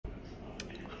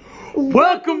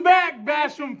Welcome back,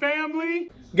 Basham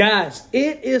family. Guys,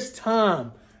 it is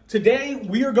time. Today,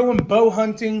 we are going bow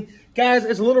hunting. Guys,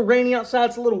 it's a little rainy outside.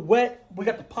 It's a little wet. We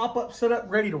got the pop-up set up,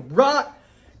 ready to rock.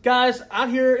 Guys, out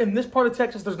here in this part of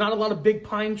Texas, there's not a lot of big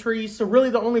pine trees. So really,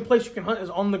 the only place you can hunt is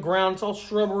on the ground. It's all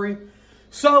shrubbery.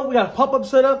 So we got a pop-up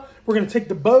set up. We're going to take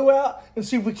the bow out and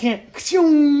see if we can't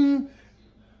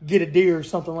get a deer or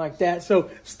something like that. So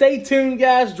stay tuned,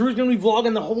 guys. Drew's going to be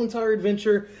vlogging the whole entire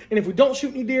adventure. And if we don't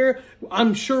shoot any deer,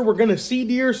 I'm sure we're going to see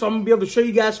deer. So I'm going to be able to show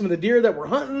you guys some of the deer that we're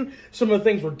hunting, some of the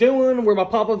things we're doing, where my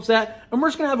pop-up's at. And we're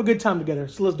just going to have a good time together.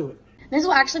 So let's do it. This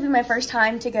will actually be my first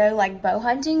time to go like bow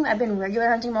hunting. I've been regular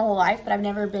hunting my whole life, but I've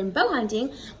never been bow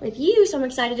hunting with you. So I'm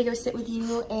excited to go sit with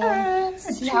you and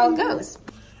see how it goes.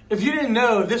 If you didn't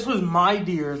know, this was my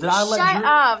deer that I let Shut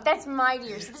up. That's my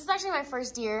deer. So this is actually my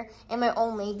first deer and my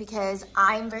only because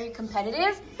I'm very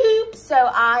competitive. So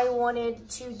I wanted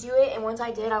to do it. And once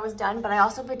I did, I was done. But I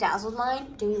also bedazzled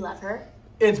mine. Do we love her?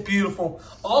 It's beautiful.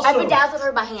 Also, I bedazzled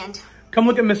her by hand. Come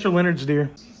look at Mr. Leonard's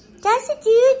deer. That's a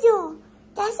doodle.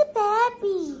 That's a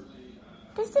baby.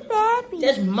 That's a baby.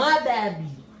 That's my baby.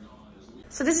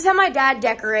 So this is how my dad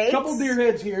decorates. Couple deer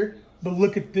heads here. But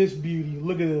look at this beauty.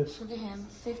 Look at this. Look at him.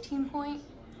 15 point?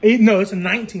 No, it's a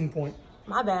 19 point.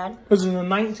 My bad. This is a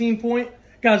 19 point.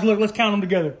 Guys, look, let's count them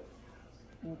together.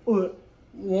 Look.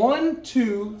 1,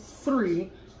 2,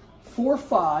 3, 4,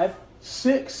 5,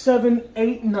 6, 7,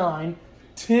 8, 9,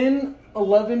 10,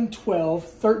 11, 12,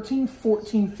 13,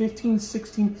 14, 15,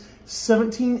 16,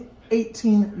 17,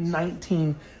 18,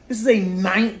 19. This is a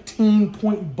 19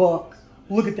 point buck.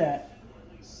 Look at that.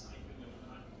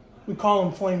 We call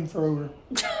him flamethrower.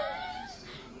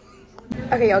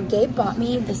 Okay, y'all, Gabe bought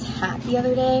me this hat the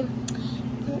other day.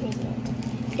 Where is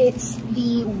it? It's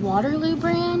the Waterloo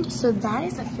brand. So that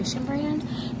is a fishing brand.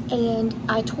 And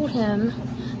I told him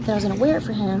that I was going to wear it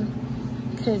for him.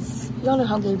 Because y'all know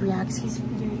how Gabe reacts. He's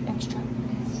very extra.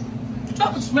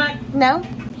 Stop and smack. No?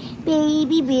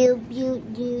 Baby boo, boo,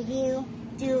 do, do,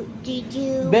 do, do,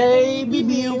 do. Baby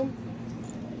boo.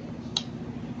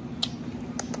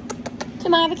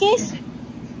 Can I have a kiss?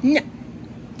 No.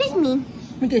 That's mean.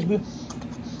 Give me a kiss, boo.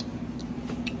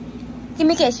 Give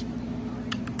me a kiss.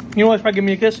 You know what? If I give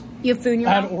me a kiss, You have food in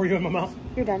your I mouth? have an Oreo in my mouth.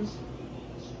 You're done.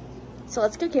 So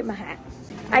let's go get my hat.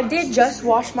 I did just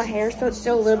wash my hair, so it's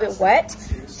still a little bit wet.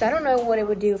 So I don't know what it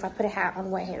would do if I put a hat on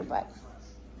wet hair, but.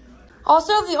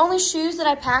 Also, the only shoes that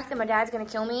I packed that my dad's gonna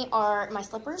kill me are my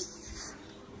slippers.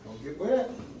 Don't get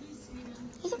wet.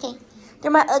 It's okay.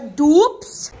 They're my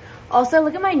dupes. Also,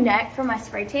 look at my neck for my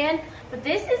spray tan. But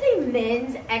this is a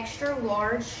men's extra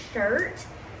large shirt.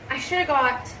 I should have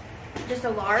got just a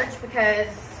large because,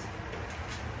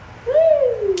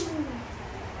 woo!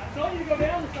 I told you to go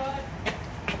down the side.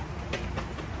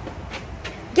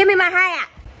 Give me my hat.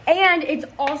 And it's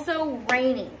also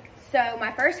raining. So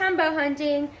my first time bow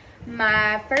hunting,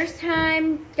 my first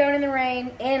time going in the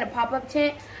rain, and a pop-up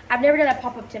tent. I've never done a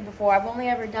pop-up tent before. I've only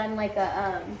ever done like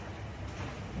a,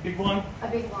 Big one? a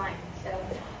big line. So,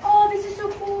 oh, this is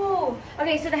so cool.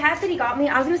 Okay, so the hat that he got me,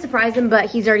 I was gonna surprise him, but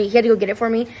he had to go get it for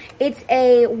me. It's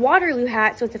a Waterloo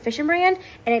hat, so it's a fishing brand,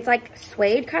 and it's like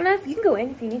suede kind of. You can go in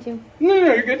if you need to. No,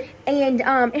 you're good. And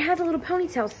it has a little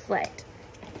ponytail slit.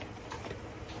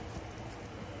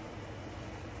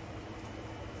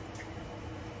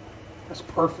 That's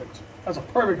perfect. That's a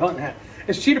perfect hunting hat.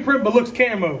 It's cheetah print, but looks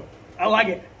camo. I like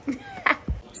it.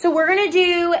 So we're gonna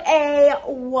do a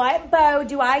what bow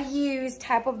do I use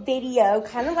type of video,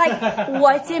 kind of like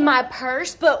what's in my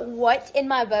purse, but what's in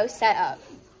my bow setup.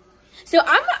 So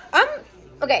I'm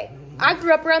okay. I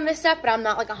grew up around this stuff, but I'm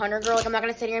not like a hunter girl. Like I'm not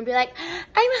gonna sit here and be like,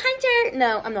 I'm a hunter.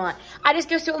 No, I'm not. I just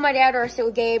go sit with my dad, or I sit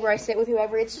with Gabe, or I sit with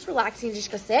whoever. It's just relaxing to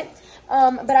just go sit.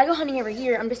 But I go hunting every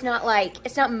year. I'm just not like,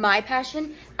 it's not my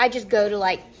passion. I just go to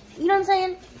like, you know what I'm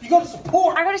saying? You gotta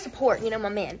support. I gotta support, you know, my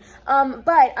man.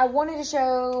 But I wanted to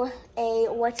show a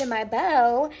what's in my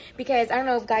bow because I don't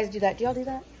know if guys do that. Do y'all do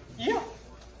that? Yeah.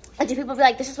 Like, do people be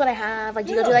like, this is what I have? Like,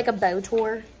 do you go do like a bow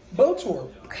tour? Bow tour.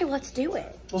 Okay, well, let's do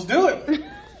it. Let's do it.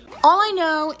 All I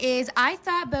know is I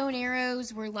thought bow and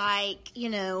arrows were like, you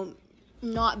know,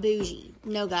 not bougie.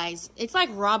 No, guys. It's like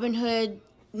Robin Hood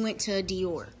went to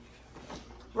Dior.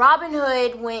 Robin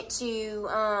Hood went to,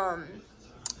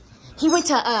 he went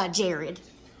to Jared.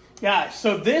 Guys,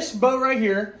 so this bow right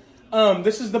here,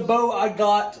 this is the bow I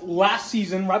got last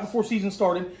season, right before season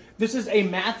started. This is a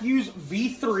Matthews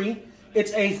V3.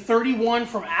 It's a 31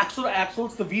 from axle to axle.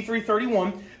 It's the V3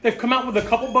 31. They've come out with a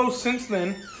couple bows since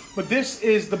then, but this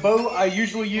is the bow I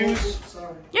usually use.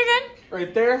 You're good.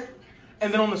 Right there.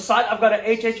 And then on the side, I've got a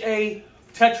HHA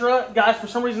Tetra. Guys, for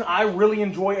some reason, I really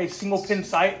enjoy a single pin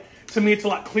sight. To me, it's a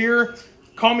lot clearer,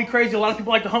 Call me crazy. A lot of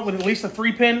people like to hunt with at least a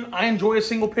 3-pin. I enjoy a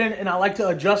single pin, and I like to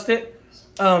adjust it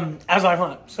as I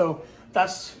hunt. So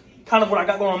that's kind of what I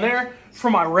got going on there. For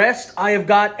my rest, I have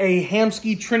got a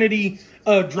Hamskea Trinity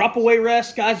drop-away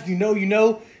rest. Guys, if you know, you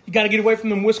know. You got to get away from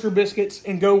them Whisker biscuits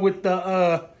and go with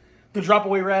the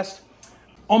drop-away rest.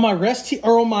 On my rest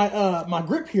or on my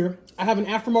grip here, I have an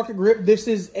aftermarket grip. This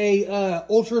is a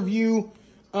UltraView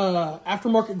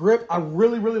aftermarket grip. I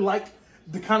really, really like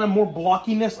the kind of more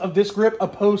blockiness of this grip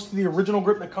opposed to the original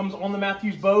grip that comes on the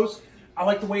Mathews bows. I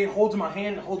like the way it holds in my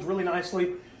hand. It holds really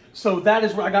nicely. So that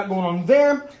is what I got going on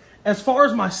there. As far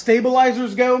as my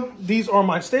stabilizers go, these are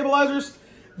my stabilizers.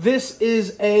 This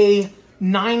is a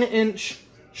 9-inch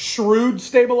Shrewd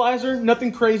stabilizer.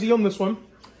 Nothing crazy on this one.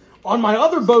 On my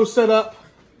other bow setup,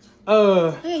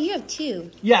 oh, yeah, you have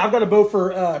 2. Yeah, I've got a bow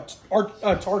for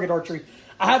target archery.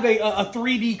 I have a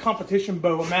 3D competition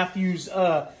bow, a Mathews.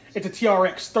 It's a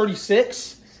TRX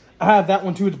 36. I have that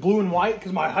one too. It's blue and white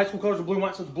because my high school colors are blue and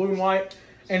white, so it's blue and white.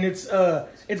 And it's got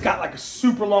like a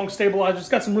super long stabilizer. It's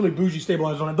got some really bougie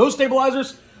stabilizers on it. Those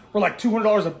stabilizers were like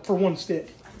 $200 for one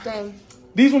stick. Dang.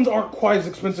 These ones aren't quite as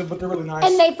expensive, but they're really nice.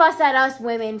 And they fuss at us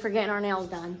women for getting our nails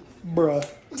done. Bruh.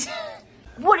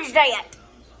 What is that?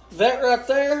 That right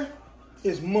there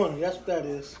is money. That's what that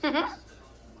is.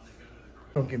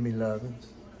 Don't give me loving.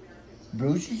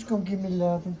 Bruce is gonna give me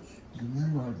loving.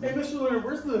 Hey, Mr. Leonard,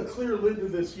 where's the clear lid to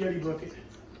this Yeti bucket?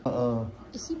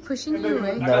 Is he pushing you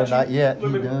away? No, not yet.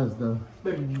 He does, though.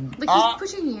 Look, he's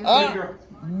pushing you.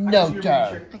 No,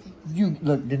 Dad. Okay. You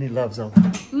look, then he loves them.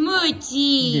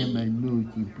 Moochie. Yeah, my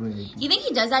Moochie baby. You think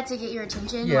he does that to get your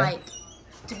attention? Yeah. Like,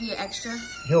 to be extra?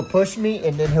 He'll push me,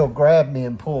 and then he'll grab me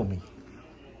and pull me.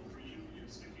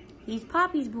 He's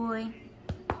Poppy's boy.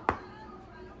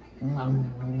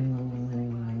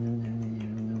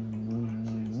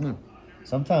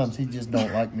 Sometimes he just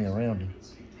don't like me around him.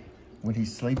 When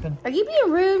he's sleeping. Are you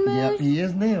being rude, Moose? Yep, he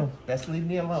is now. Best leave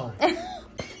me alone.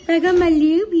 I got my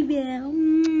Luby Bell.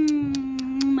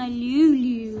 My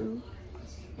Lulu.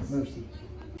 Mercy.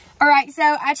 All right,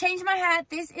 so I changed my hat.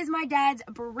 This is my dad's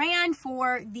brand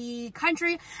for the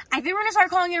country. I think we're gonna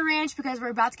start calling it a ranch because we're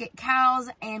about to get cows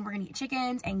and we're gonna get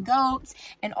chickens and goats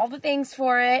and all the things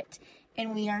for it.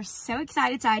 And we are so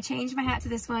excited. So I changed my hat to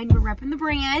this one. We're repping the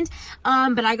brand.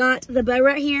 But I got the bow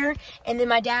right here. And then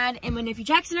my dad and my nephew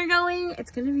Jackson are going. It's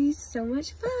gonna be so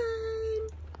much fun.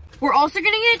 We're also gonna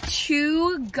get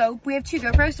we have 2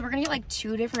 GoPros, so we're gonna get like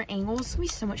 2 different angles. It's gonna be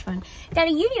so much fun.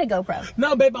 Daddy, you need a GoPro.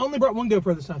 No, babe, I only brought one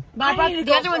GoPro this time. But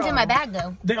the other one's in my bag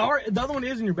though. The other one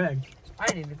is in your bag.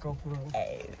 I need a GoPro.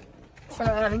 We're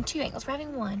not having 2 angles, we're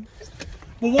having 1.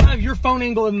 Well, we'll have your phone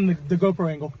angle and the GoPro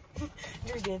angle.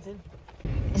 Drew's dancing.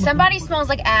 Somebody smells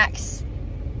like Axe.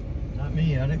 Not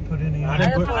me. I didn't put any.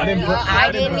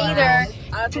 I didn't either.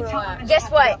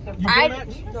 Guess what?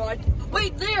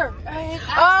 Wait, there.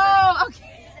 Oh,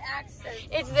 okay.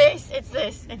 It's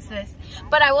this.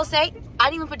 But I will say,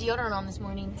 I didn't even put deodorant on this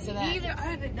morning, so that. Either I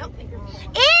haven't. No.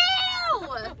 Ew!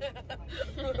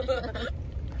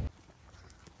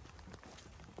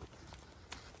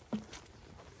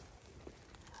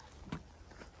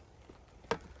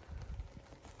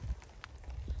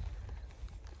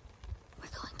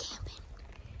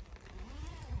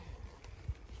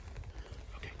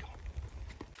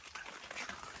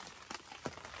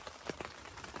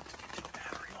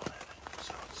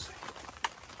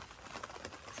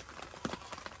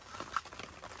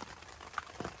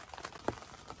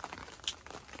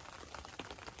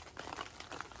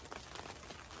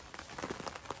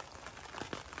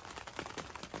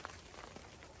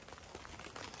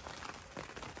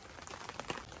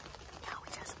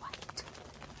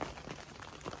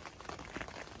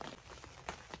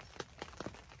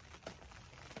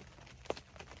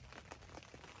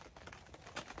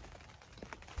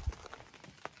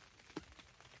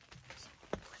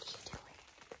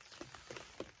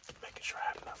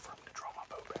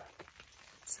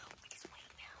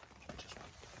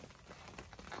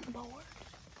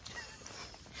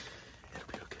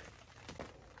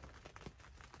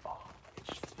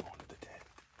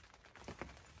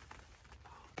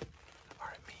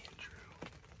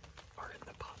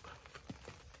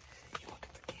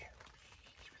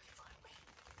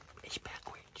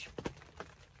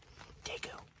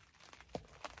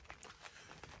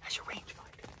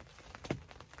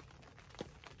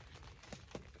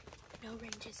 No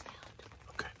range is found.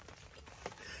 Okay.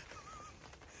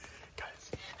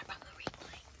 Guys, I brought the ring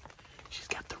light. she's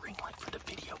got the ring light for the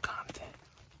video content.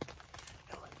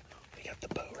 And look, we got the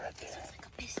bow right there. This looks like a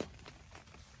pistol.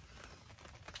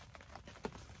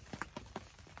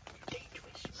 You're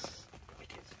dangerous.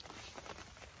 It is.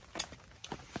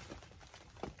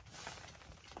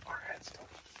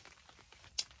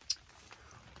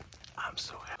 I'm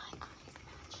so happy.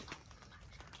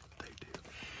 They do.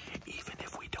 Even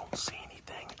if we don't see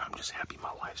anything, I'm just happy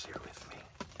my wife's here with me.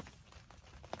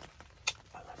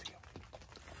 I love you.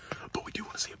 But we do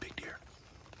want to see a big deer.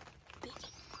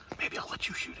 Maybe I'll let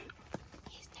you shoot it.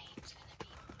 His name's gonna be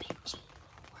Benji.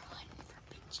 We're hunting for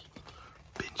Benji the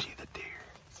deer. Benji the deer.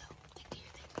 So the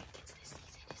deer that gets this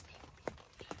season, his name will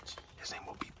be Benji. His name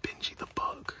will be Benji the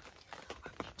bug.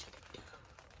 Or Benji the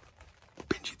doe.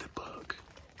 Benji the bug.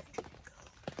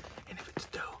 And if it's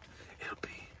doe, it'll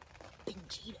be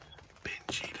Benjita.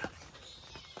 Benjita.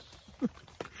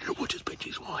 Which is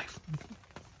Benji's wife.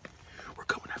 We're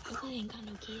coming after Hopefully them. he ain't got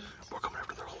no kids. We're coming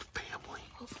after their whole family.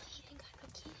 Hopefully he ain't got no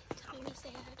kids. That made me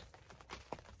sad.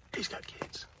 He's got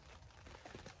kids.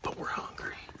 But we're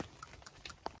hungry.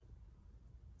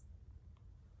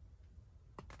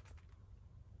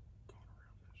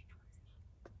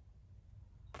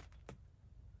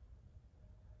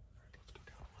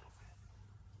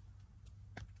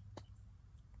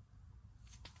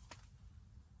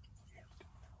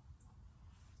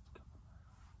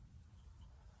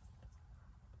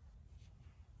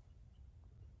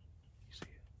 You see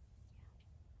it?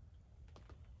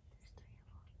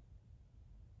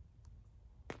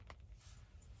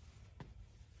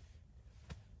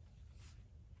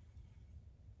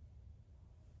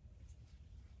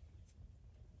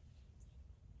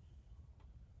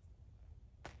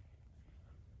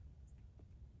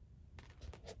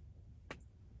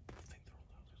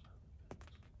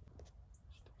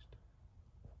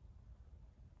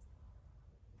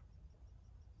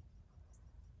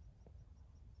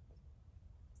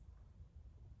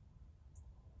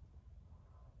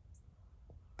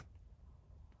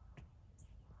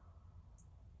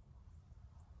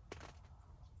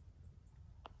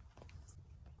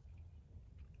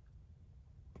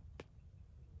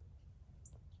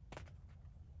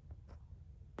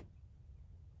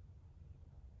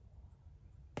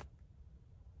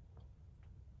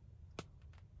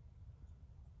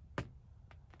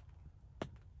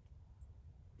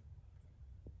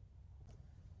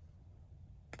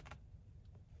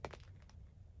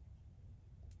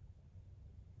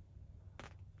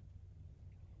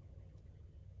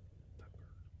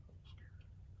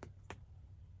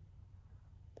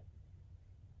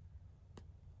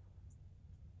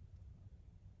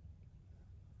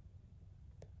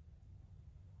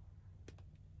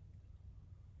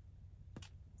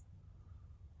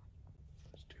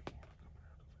 There's two more coming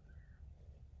out over there.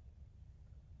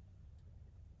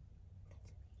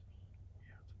 Yeah,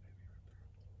 it's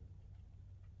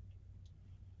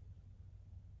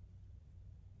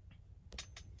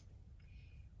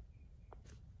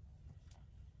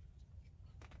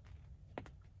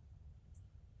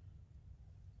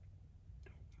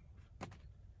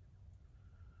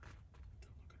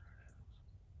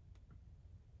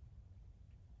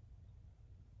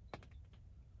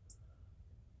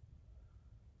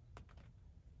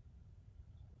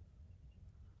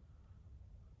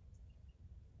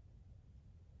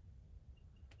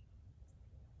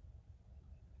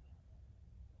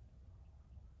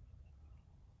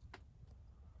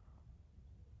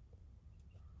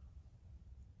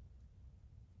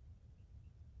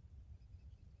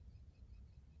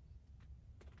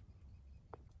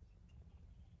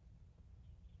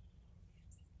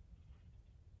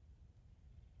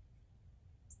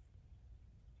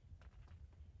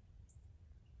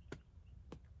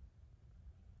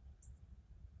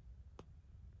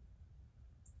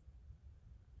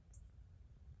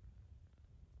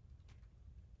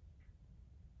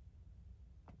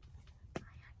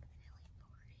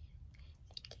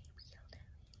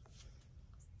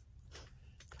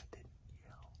a baby right there. Don't look at our heads. I didn't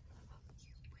yell.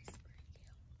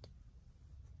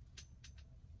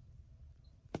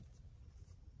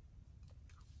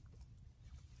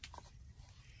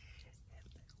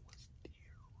 And there was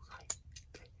deer right there.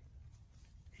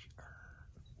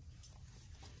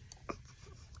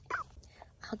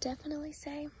 I'll definitely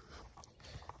say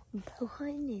bow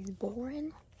hunting is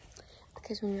boring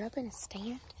because when you're up in a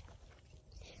stand,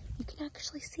 you can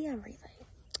actually see everything.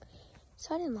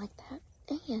 So I didn't like that.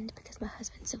 And because my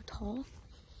husband's so tall,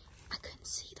 I couldn't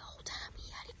see the whole time.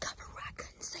 He had it covered where I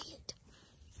couldn't see it.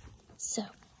 So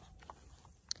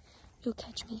you'll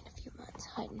catch me in a few months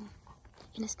hunting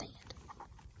in a stand,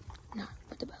 not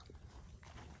with a bow.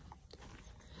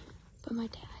 But my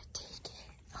dad did get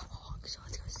a hog, so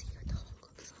let's go see what the hog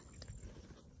looks like.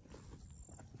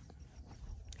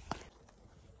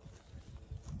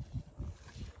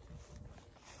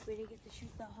 We didn't get to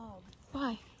shoot the hog.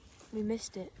 Why? We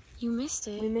missed it. You missed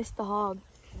it. We missed the hog.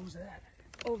 What was that?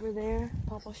 Over there,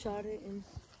 Papa shot it and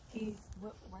he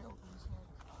went right over his head.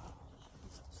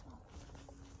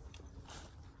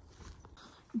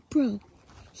 Bro,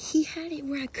 he had it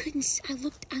where I couldn't, I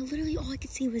literally, all I could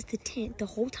see was the tent the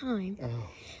whole time. Oh.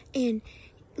 And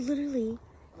literally,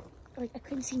 like, I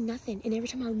couldn't see nothing. And every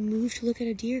time I moved to look at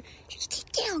a deer, just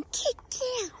kick down.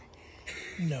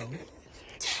 No.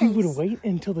 She would wait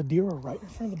until the deer were right in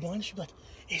front of the blind. She'd be like,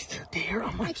 is there a deer?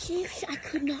 I'm like, I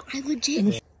could not, I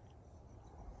legit.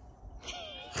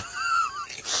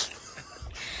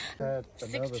 Had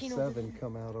another 7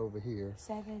 come out over here.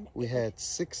 We had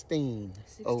 16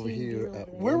 over here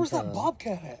at where one was that time.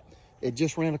 bobcat at? It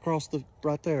just ran across the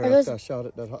right there. those- After I shot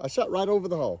it. I shot right over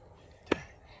the hole.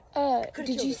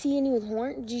 Did you see any with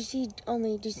horn? Did you see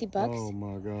bucks? Oh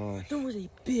my gosh! There was a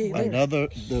big. Another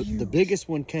the biggest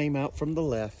one came out from the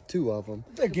left. 2 of them.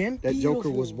 Again? That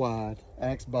joker was wide.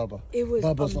 Ask Bubba. It was.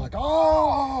 Bubba's like,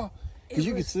 oh, because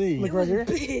you could see. Like right here?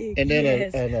 Big. And then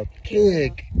yes. a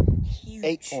big Huge.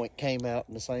 8-point came out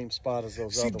in the same spot as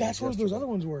those other See, ones. that's where those yesterday. other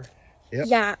ones were. Yep.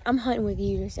 Yeah, I'm hunting with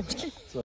you.